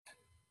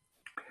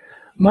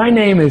My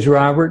name is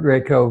Robert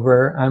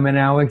Rickover. I'm an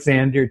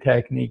Alexander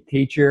Technique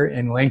teacher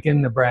in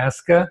Lincoln,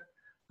 Nebraska.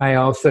 I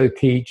also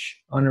teach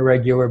on a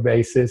regular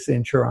basis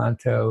in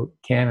Toronto,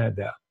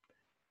 Canada.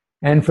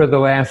 And for the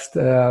last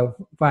 5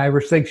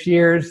 or 6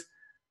 years,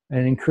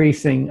 an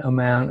increasing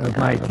amount of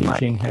my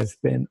teaching has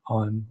been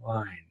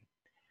online.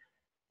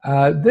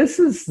 This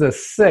is the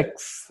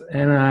sixth,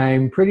 and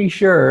I'm pretty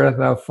sure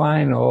the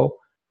final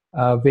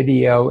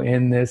video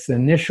in this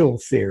initial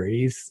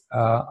series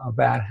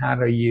about how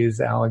to use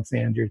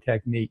Alexander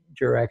Technique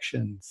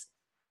directions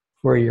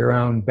for your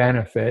own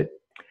benefit.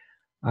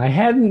 I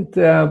hadn't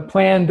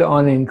planned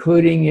on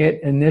including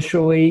it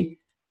initially,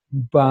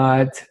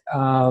 but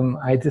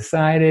I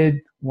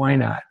decided why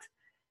not.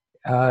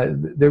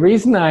 The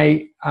reason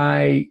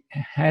I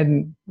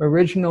hadn't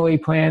originally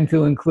planned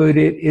to include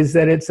it is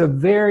that it's a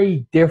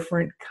very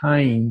different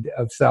kind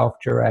of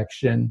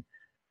self-direction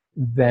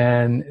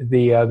than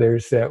the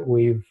others that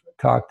we've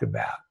talked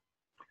about.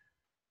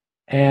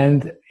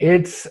 And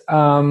it's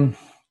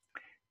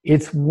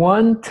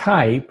one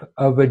type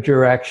of a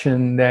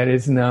direction that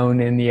is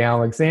known in the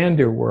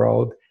Alexander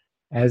world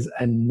as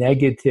a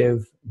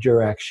negative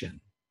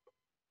direction.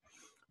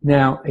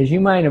 Now, as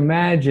you might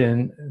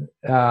imagine,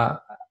 a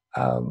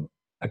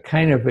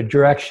kind of a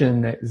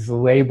direction that is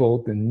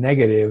labeled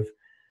negative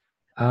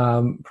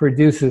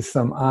produces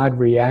some odd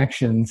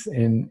reactions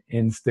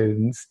in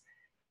students.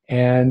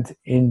 And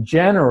in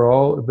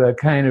general, the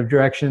kind of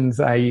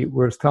directions I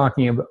was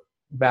talking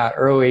about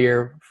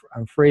earlier,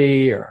 I'm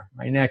free, or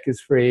my neck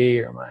is free,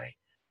 or my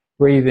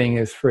breathing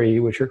is free,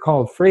 which are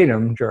called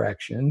freedom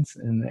directions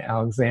in the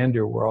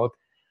Alexander world,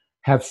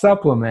 have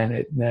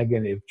supplemented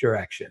negative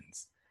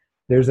directions.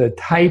 There's a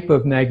type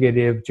of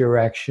negative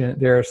direction.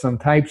 There are some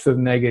types of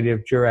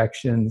negative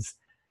directions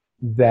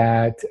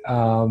that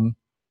are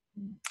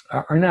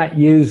not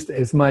used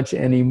as much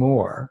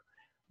anymore.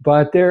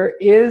 But there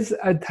is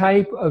a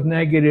type of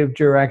negative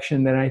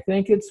direction that I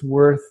think it's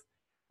worth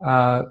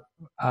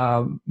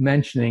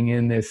mentioning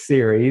in this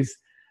series.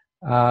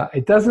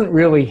 It doesn't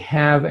really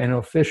have an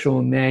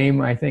official name.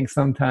 I think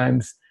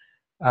sometimes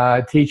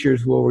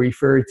teachers will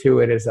refer to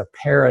it as a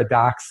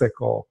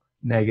paradoxical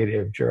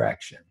negative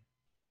direction.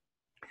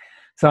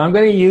 So I'm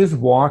going to use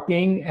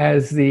walking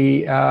as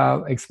the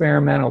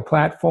experimental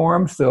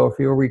platform. So if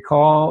you'll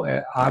recall,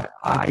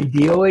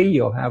 ideally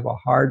you'll have a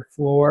hard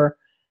floor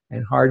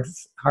and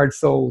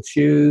hard-soled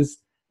shoes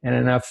and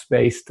enough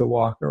space to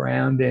walk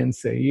around in,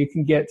 so you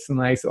can get some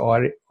nice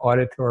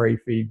auditory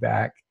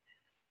feedback.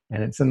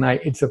 And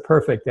it's a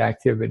perfect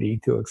activity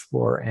to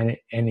explore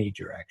any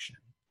direction.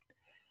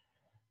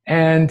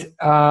 And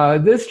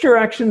this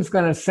direction is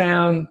going to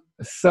sound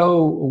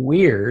so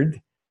weird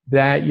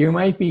that you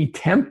might be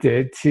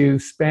tempted to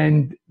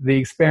spend the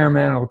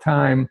experimental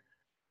time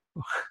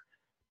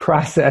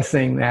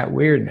processing that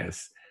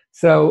weirdness.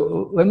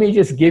 So let me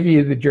just give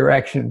you the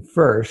direction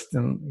first,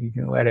 and you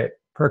can let it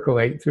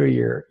percolate through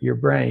your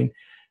brain.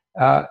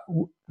 The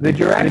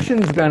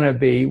direction is going to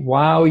be,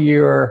 while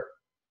you're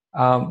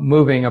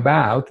moving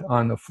about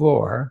on the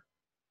floor,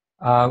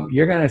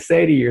 you're going to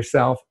say to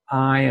yourself,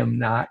 I am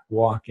not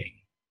walking.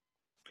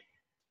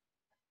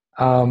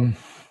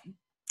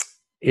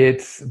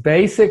 It's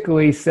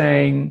basically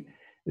saying,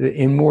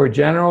 in more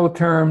general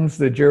terms,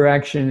 the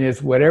direction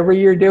is whatever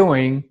you're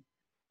doing,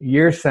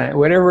 you're saying,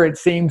 whatever it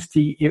seems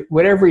to you,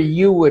 whatever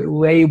you would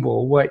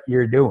label what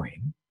you're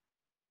doing,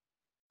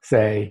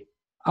 say,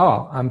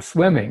 oh, I'm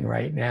swimming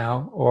right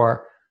now,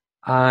 or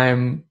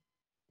I'm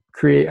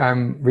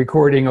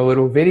recording a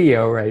little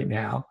video right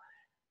now.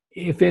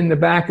 If in the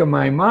back of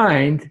my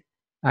mind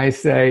I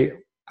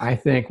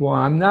think, well,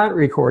 I'm not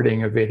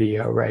recording a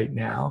video right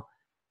now,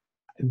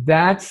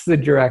 that's the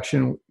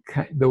direction,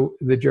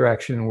 the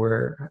direction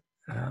where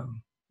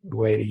the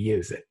way to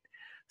use it.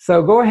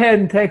 So go ahead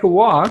and take a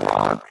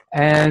walk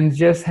and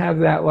just have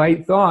that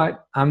light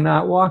thought, I'm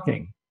not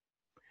walking.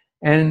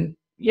 And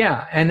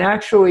yeah, and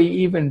actually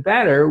even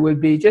better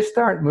would be just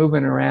start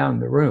moving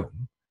around the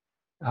room.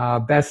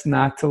 Best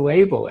not to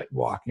label it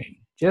walking.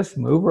 Just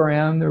move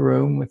around the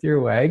room with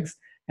your legs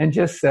and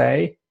just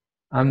say,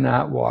 I'm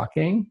not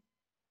walking.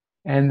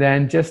 And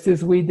then, just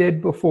as we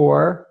did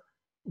before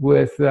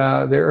with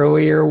the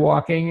earlier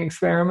walking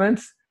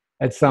experiments,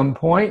 at some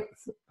point,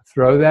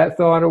 throw that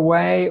thought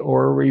away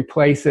or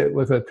replace it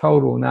with a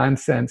total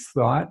nonsense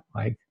thought,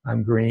 like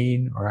I'm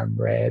green or I'm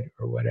red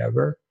or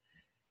whatever,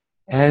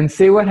 and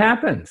see what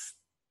happens.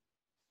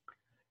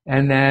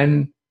 And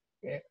then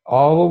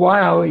all the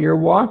while you're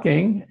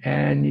walking,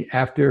 and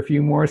after a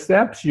few more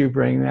steps, you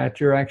bring that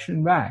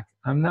direction back.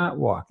 I'm not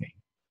walking.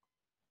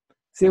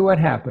 See what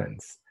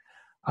happens.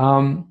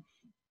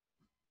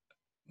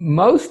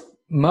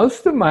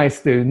 Most of my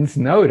students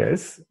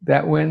notice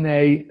that when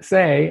they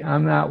say,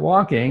 I'm not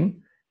walking,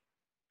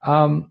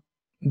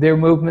 their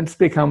movements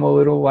become a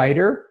little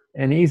lighter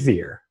and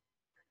easier.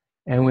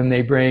 And when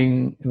they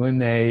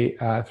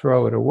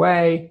throw it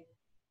away,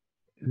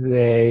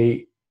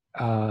 they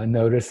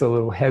notice a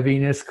little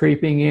heaviness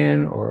creeping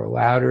in, or a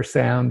louder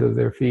sound of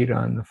their feet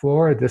on the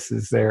floor. This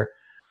is their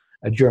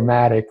a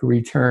dramatic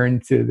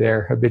return to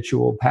their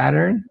habitual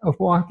pattern of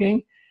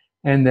walking.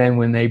 And then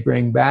when they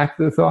bring back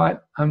the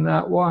thought, I'm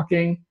not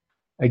walking,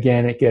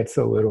 again, it gets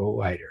a little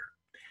lighter.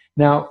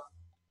 Now,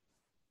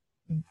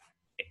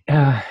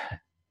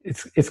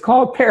 it's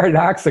called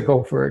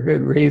paradoxical for a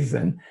good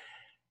reason.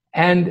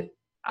 And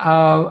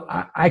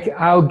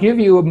I'll give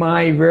you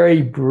my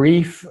very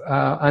brief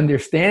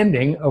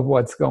understanding of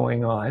what's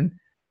going on,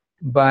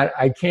 but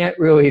I can't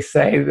really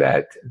say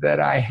that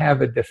I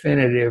have a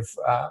definitive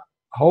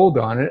hold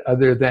on it,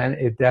 other than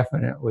it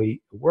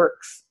definitely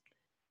works.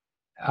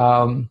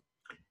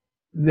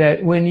 That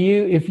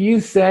if you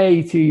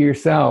say to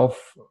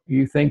yourself,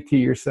 you think to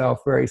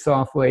yourself very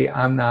softly,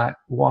 I'm not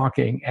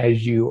walking,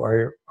 as you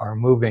are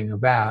moving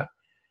about,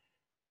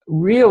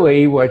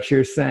 really what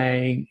you're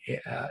saying,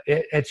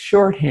 it's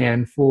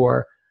shorthand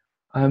for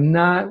I'm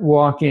not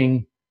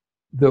walking,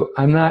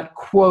 I'm not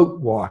quote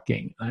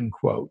walking,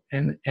 unquote.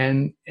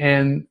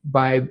 And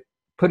by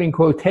putting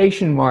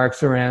quotation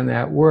marks around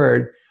that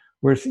word,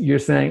 you're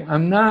saying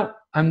I'm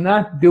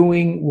not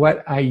doing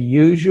what I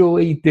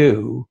usually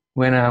do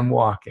when I'm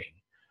walking,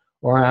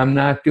 or I'm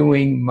not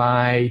doing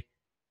my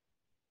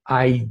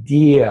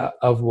idea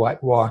of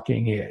what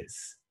walking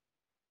is.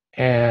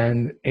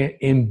 And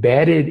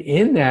embedded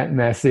in that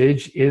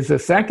message is a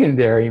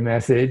secondary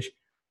message: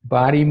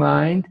 body,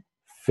 mind,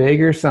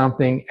 figure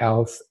something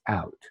else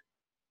out.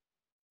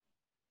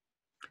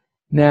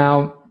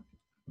 Now,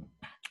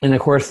 and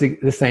of course,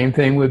 the same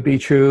thing would be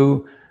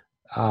true.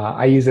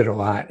 I use it a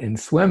lot in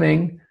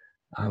swimming.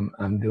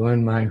 I'm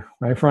doing my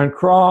front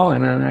crawl,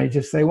 and then I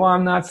just say, well,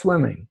 I'm not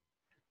swimming.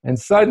 And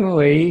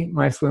suddenly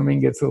my swimming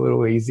gets a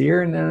little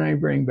easier, and then I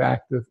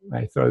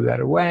I throw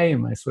that away,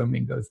 and my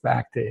swimming goes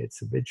back to its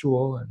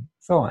habitual, and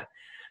so on.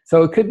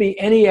 So it could be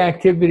any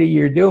activity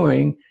you're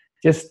doing.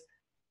 Just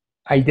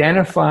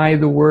identify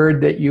the word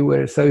that you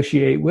would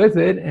associate with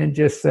it and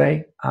just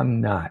say,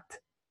 I'm not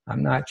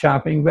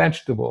chopping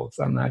vegetables.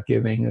 I'm not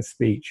giving a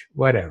speech,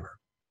 whatever.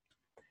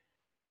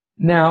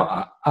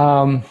 Now,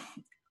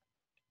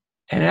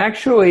 and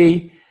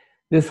actually,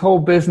 this whole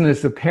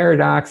business of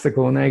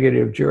paradoxical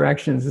negative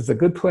directions is a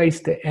good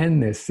place to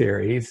end this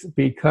series,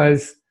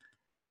 because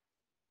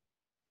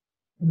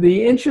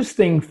the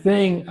interesting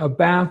thing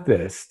about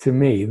this, to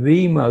me,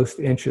 the most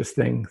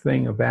interesting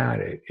thing about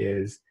it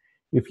is,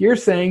 if you're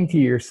saying to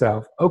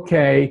yourself,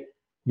 okay,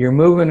 you're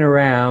moving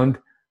around,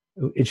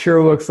 it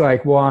sure looks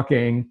like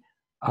walking,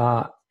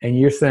 and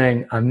you're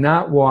saying, I'm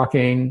not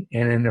walking,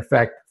 and in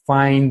effect,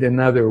 find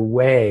another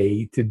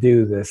way to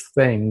do this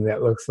thing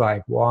that looks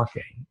like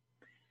walking,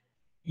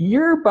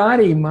 your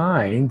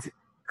body-mind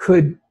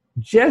could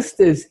just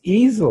as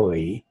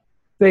easily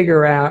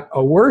figure out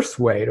a worse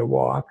way to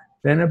walk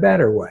than a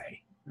better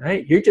way,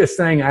 right? You're just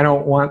saying, I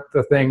don't want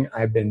the thing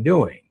I've been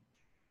doing.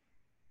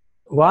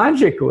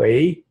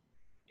 Logically,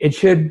 it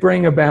should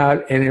bring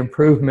about an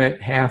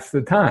improvement half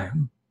the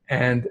time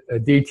and a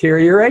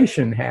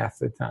deterioration half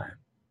the time.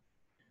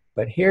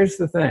 But here's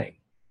the thing.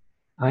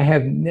 I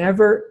have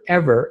never,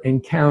 ever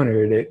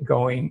encountered it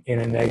going in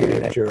a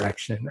negative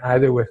direction,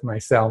 either with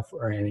myself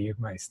or any of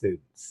my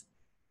students.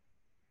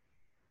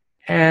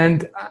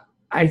 And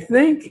I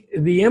think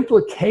the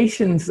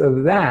implications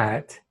of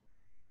that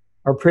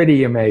are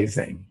pretty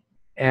amazing.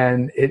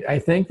 And I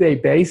think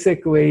it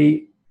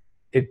basically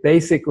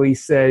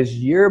says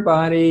your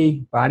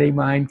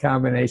body-mind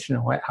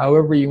combination,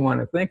 however you want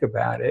to think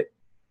about it,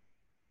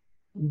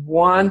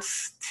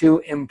 wants to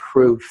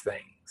improve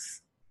things.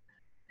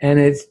 And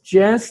it's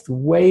just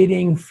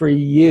waiting for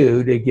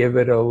you to give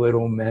it a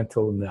little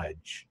mental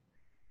nudge.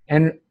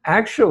 And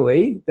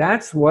actually,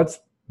 that's what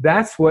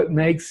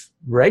makes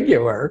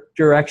regular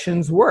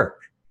directions work.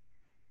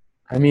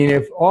 I mean,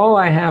 if all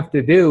I have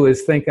to do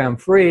is think I'm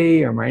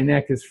free or my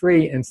neck is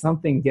free and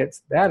something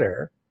gets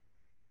better,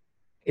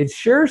 it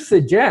sure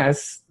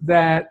suggests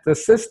that the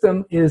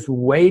system is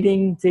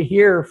waiting to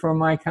hear from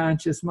my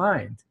conscious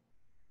mind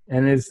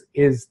and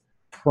is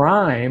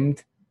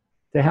primed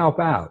to help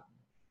out.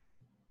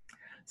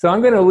 So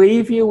I'm going to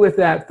leave you with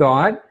that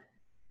thought.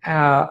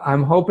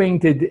 I'm hoping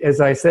to, as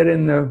I said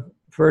in the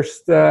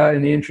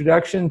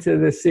introduction to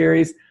this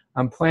series,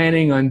 I'm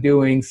planning on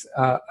doing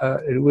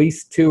at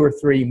least 2 or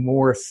 3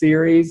 more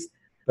series,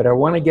 but I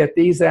want to get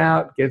these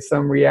out, get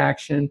some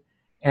reaction.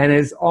 And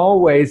as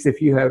always,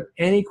 if you have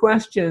any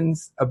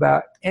questions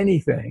about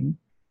anything,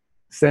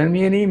 send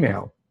me an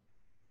email.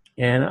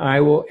 And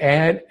I will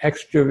add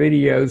extra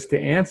videos to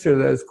answer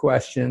those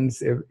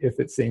questions if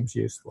it seems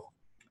useful.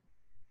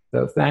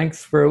 So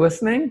thanks for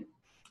listening,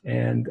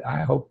 and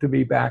I hope to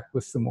be back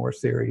with some more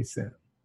series soon.